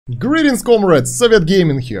Greetings, comrades, Soviet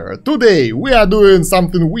Gaming here. Today we are doing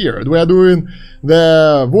something weird. We are doing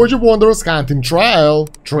the Voyage of Wonders hunting trail.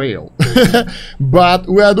 But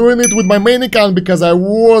we are doing it with my main account because I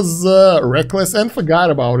was reckless and forgot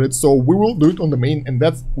about it. So we will do it on the main, and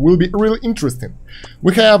that will be really interesting.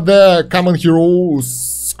 We have the common hero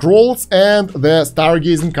scrolls and the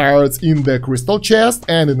stargazing cards in the crystal chest,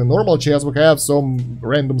 and in the normal chest we have some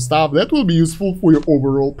random stuff that will be useful for your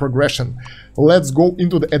overall progression. Let's go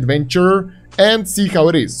into the adventure and see how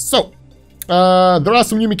it is. So, there are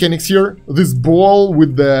some new mechanics here. This ball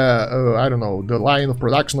with the, I don't know, the line of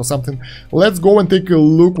production or something. Let's go and take a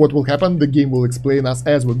look what will happen. The game will explain us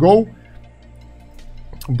as we go.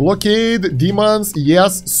 Blockade, demons,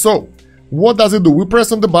 yes. So, what does it do? We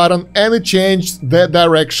press on the button and it changes the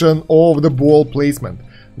direction of the ball placement.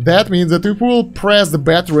 That means that if we will press the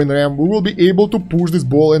battering ram, we will be able to push this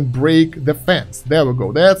ball and break the fence. There we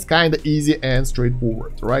go. That's kind of easy and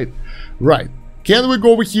straightforward, right? Right. Can we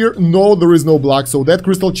go over here? No, there is no block, so that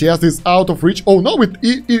crystal chest is out of reach. Oh no, it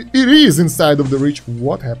is inside of the reach.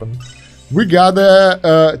 What happened? We got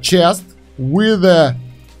a chest with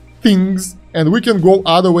things, and we can go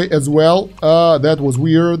other way as well. That was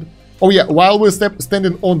weird. Oh yeah, while we're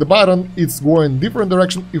standing on the button, it's going different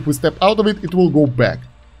direction. If we step out of it, it will go back.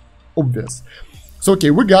 Obvious. So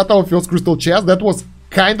okay, we got our first crystal chest. That was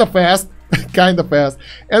kinda fast. Kinda fast.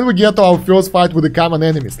 And we get our first fight with the common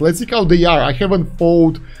enemies. Let's see how they are. I haven't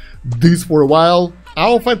fought this for a while.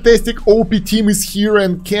 Our fantastic OP team is here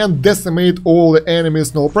and can decimate all the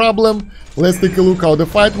enemies, no problem. Let's take a look how the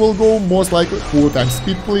fight will go. Most likely 4 times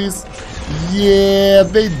speed, please. Yeah,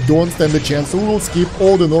 they don't stand a chance, so we will skip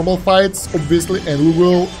all the normal fights, obviously, and we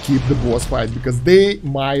will keep the boss fight, because they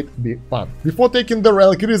might be fun. Before taking the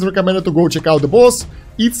relic, it is recommended to go check out the boss.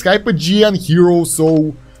 It's Hypergean hero,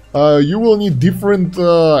 so you will need different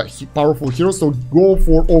powerful heroes, so go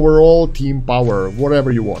for overall team power,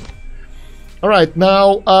 whatever you want. Alright,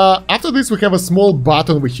 now, after this we have a small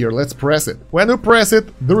button over here. Let's press it. When we press it,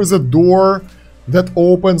 there is a door that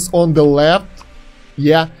opens on the left.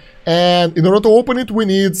 Yeah. And in order to open it, we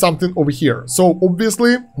need something over here. So,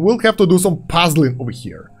 obviously, we'll have to do some puzzling over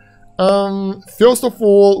here. First of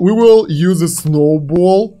all, we will use a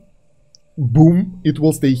snowball. Boom, it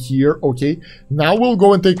will stay here, okay. Now we'll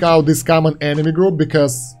go and take out this common enemy group,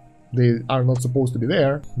 because they are not supposed to be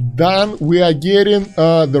there. Then we are getting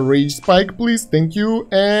the rage spike, please, thank you.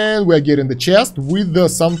 And we are getting the chest with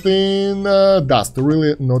something dust,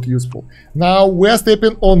 really not useful. Now we are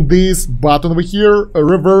stepping on this button over here,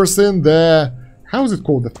 reversing the, how is it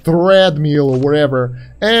called, the treadmill or whatever,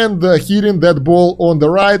 and hitting that ball on the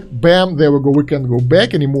right. Bam, there we go. We can't go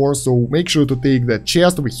back anymore, so make sure to take that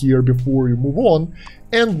chest over here before you move on.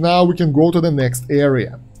 And now we can go to the next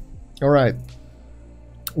area. All right.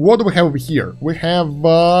 What do we have over here? We have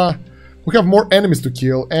more enemies to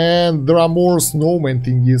kill, and there are more snowman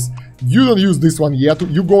thingies. You don't use this one yet.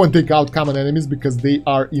 You go and take out common enemies because they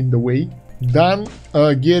are in the way. Done.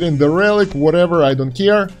 Getting the relic, whatever, I don't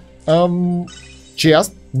care.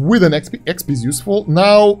 Chest with an XP. XP is useful.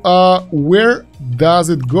 Now, where does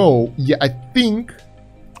it go? Yeah, I think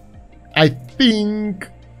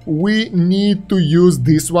we need to use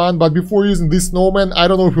this one, but before using this snowman, I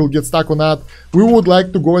don't know if we'll get stuck or not. We would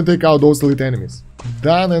like to go and take out those elite enemies.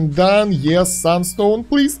 Done and done. Yes, sunstone,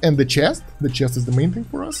 please. And the chest. The chest is the main thing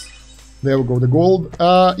for us. There we go, the gold.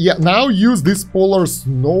 Yeah, now use this polar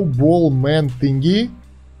snowball man thingy.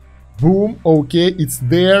 Boom, okay, it's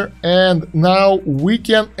there. And now we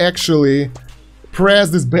can actually press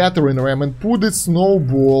this battering ram and put this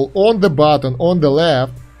snowball on the button on the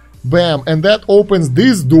left. Bam, and that opens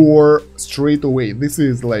this door straight away. This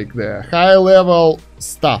is like the high level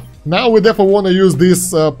stuff. Now we definitely want to use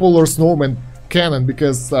this polar snowman cannon,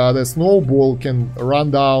 because the snowball can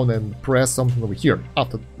run down and press something over here.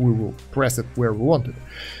 After we will press it where we want it.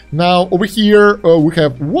 Now over here we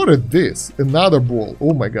have, what is this? Another ball.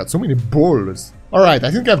 Oh my god, so many balls. Alright,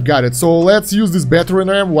 I think I've got it. So let's use this battering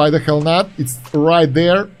ram. Why the hell not? It's right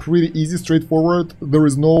there. Pretty easy, straightforward. There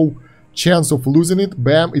is no chance of losing it.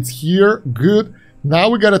 Bam, it's here. Good. Now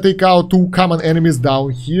we gotta take out 2 common enemies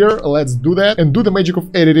down here. Let's do that and do the magic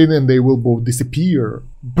of editing, and they will both disappear.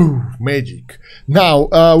 Boom, magic. Now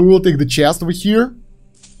we will take the chest over here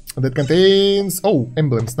that contains, oh,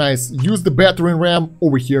 emblems. Nice. Use the battering ram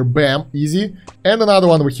over here. Bam, easy. And another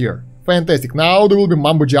one over here. Fantastic. Now there will be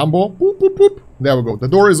Mambo Jumbo. Boop, boop, boop. There we go. The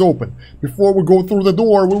door is open. Before we go through the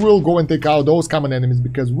door, we will go and take out those common enemies,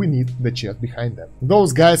 because we need the chest behind them.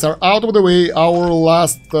 Those guys are out of the way. Our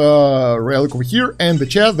last relic over here, and the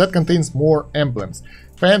chest that contains more emblems.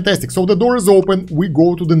 Fantastic. So the door is open. We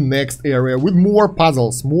go to the next area with more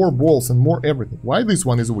puzzles, more balls, and more everything. Why this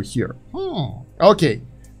one is over here? Okay.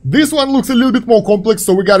 This one looks a little bit more complex,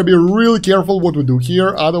 so we gotta be really careful what we do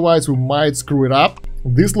here, otherwise we might screw it up.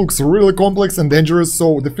 This looks really complex and dangerous,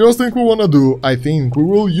 so the first thing we wanna do, I think, we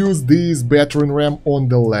will use this battering ram on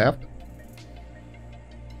the left.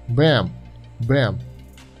 Bam, bam,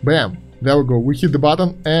 bam. There we go. We hit the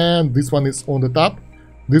button, and this one is on the top.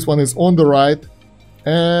 This one is on the right.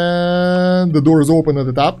 And the door is open at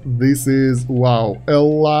the top. This is, wow, a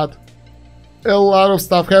lot of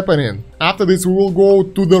stuff happening. After this, we will go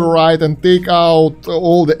to the right and take out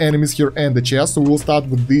all the enemies here and the chest. So we'll start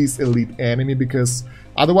with this elite enemy, because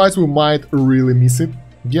otherwise we might really miss it.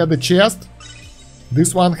 Get the chest.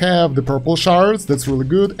 This one have the purple shards. That's really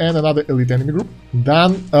good. And another elite enemy group.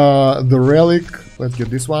 Done. The relic. Let's get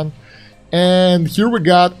this one. And here we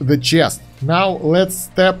got the chest. Now let's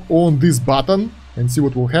step on this button and see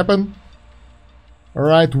what will happen.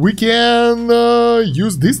 Alright, we can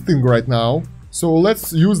use this thing right now. So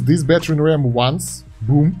let's use this battering ram once.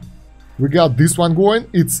 Boom. We got this one going.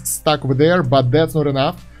 It's stuck over there, but that's not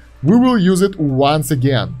enough. We will use it once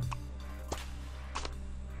again.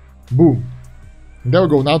 Boom. There we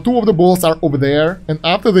go. Now 2 of the balls are over there. And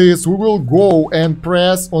after this, we will go and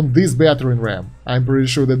press on this battering ram. I'm pretty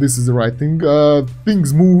sure that this is the right thing.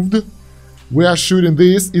 Things moved. We are shooting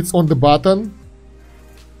this. It's on the button.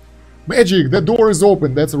 Magic, the door is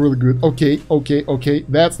open. That's really good. Okay, okay, okay.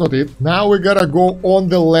 That's not it. Now we gotta go on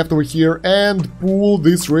the left over here and pull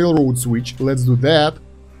this railroad switch. Let's do that.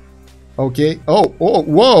 Okay. Oh,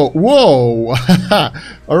 whoa, whoa.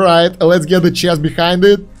 Alright, let's get the chest behind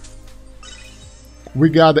it. We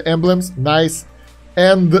got the emblems. Nice.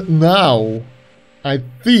 And now, I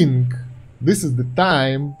think this is the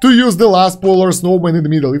time to use the last polar snowman in the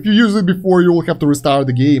middle. If you use it before, you will have to restart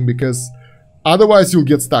the game, because otherwise you'll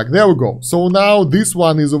get stuck. There we go. So now this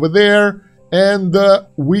one is over there, and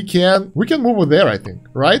we can move over there, I think,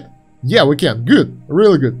 right? Yeah, we can. Good.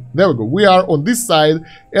 Really good. There we go. We are on this side,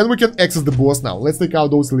 and we can access the boss now. Let's take out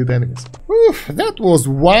those elite enemies. Whew, that was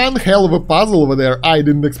one hell of a puzzle over there. I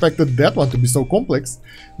didn't expect that one to be so complex.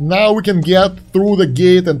 Now we can get through the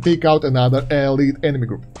gate and take out another elite enemy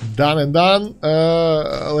group. Done and done.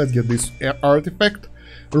 Let's get this artifact.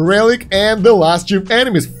 Relic and the last gym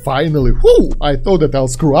enemies. Finally. Whew, I thought that I'll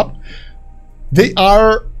screw up. They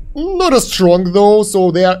are not as strong though,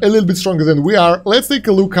 so they are a little bit stronger than we are. Let's take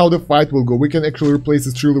a look how the fight will go. We can actually replace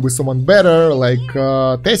this trio with someone better, like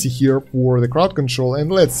Tessie here for the crowd control,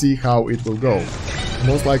 and let's see how it will go.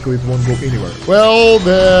 Most likely it won't go anywhere. Well,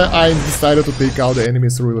 I decided to take out the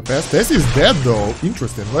enemies really fast. Tessie is dead though.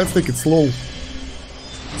 Interesting. Let's take it slow,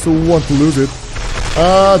 so we won't lose it.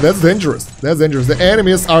 That's dangerous. That's dangerous. The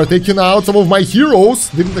enemies are taking out some of my heroes.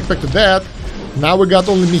 Didn't expect that. Now we got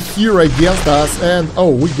only me here against us, and oh,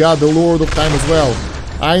 we got the Lord of Time as well.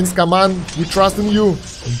 Ainz, come on, we trust in you.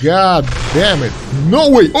 God damn it. No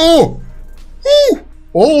way. Oh! Woo!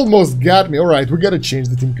 Almost got me. Alright, we gotta change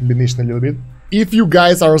the team combination a little bit. If you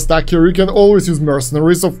guys are stuck here, you can always use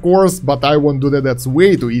mercenaries, of course, but I won't do that. That's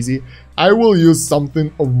way too easy. I will use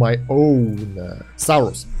something of my own.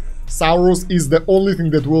 Saurus. Saurus is the only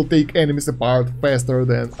thing that will take enemies apart faster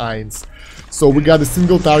than Ainz. So we got a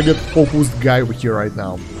single target focused guy over here right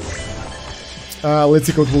now. Let's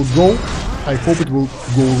see how it will go. I hope it will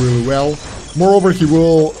go really well. Moreover, he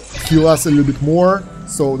will heal us a little bit more,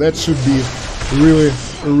 so that should be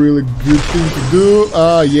a really good thing to do.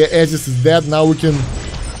 Yeah, Aegis is dead. Now we can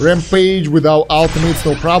rampage with our ultimates,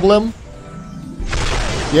 no problem.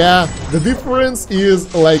 Yeah, the difference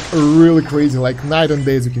is like really crazy, like night and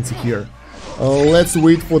day, as you can see here. Let's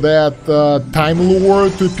wait for that Time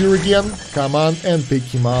Lord to appear again. Come on and take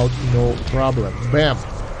him out, no problem. Bam!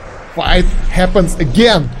 Fight happens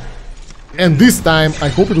again! And this time, I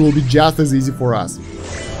hope it will be just as easy for us.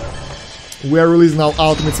 We are releasing our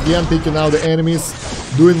ultimates again, taking out the enemies,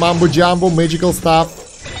 doing mambo jumbo, magical stuff.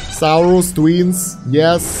 Saurus, twins,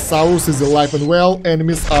 yes, Saurus is alive and well,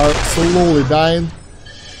 enemies are slowly dying.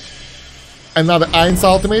 Another Ainz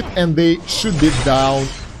ultimate, and they should be down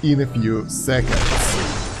in a few seconds.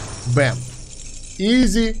 Bam.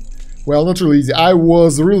 Easy. Well, not really easy. I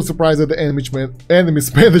was really surprised that the enemies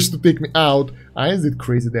managed to take me out. Ainz did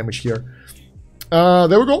crazy damage here.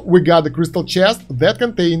 There we go. We got the crystal chest that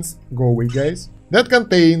contains... Go away, guys. That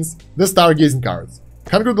contains the stargazing cards.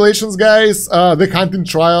 Congratulations, guys. The hunting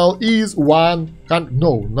trial is No,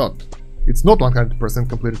 not. It's not 100%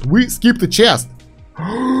 completed. We skipped the chest.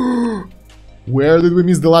 Where did we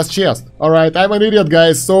miss the last chest? Alright, I'm an idiot,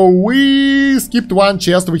 guys. So we skipped one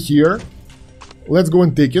chest over here. Let's go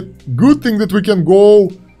and take it. Good thing that we can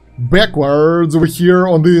go backwards over here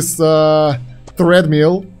on this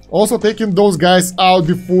treadmill. Also, taking those guys out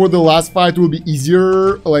before the last fight will be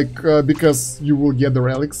easier, like, because you will get the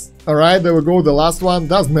relics. Alright, there we go, the last one.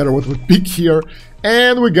 Doesn't matter what we pick here.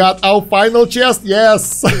 And we got our final chest,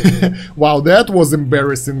 yes! Wow, that was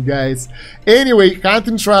embarrassing, guys. Anyway,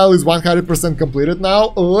 hunting trial is 100% completed now.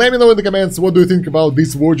 Let me know in the comments what do you think about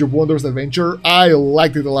this Voyage of Wonders adventure. I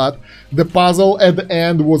liked it a lot. The puzzle at the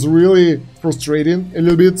end was really frustrating a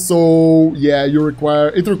little bit, so yeah, it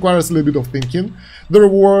requires a little bit of thinking. The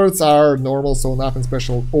rewards are normal, so nothing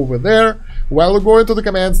special over there. While we go into the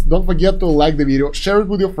comments, don't forget to like the video, share it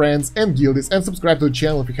with your friends and guildies, and subscribe to the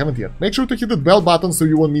channel if you haven't yet. Make sure to hit the bell button so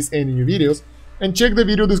you won't miss any new videos, and check the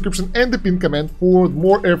video description and the pinned comment for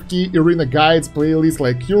more AFK arena guides, playlists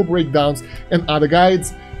like hero breakdowns and other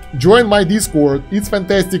guides. Join my Discord, it's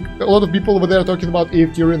fantastic. A lot of people over there talking about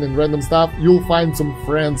AFK arena and random stuff. You'll find some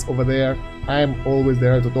friends over there. I'm always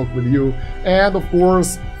there to talk with you. And of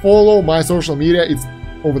course, follow my social media, it's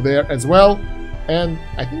over there as well. And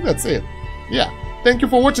I think that's it. Yeah, thank you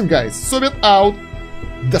for watching, guys. Soviet out.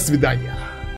 До свидания.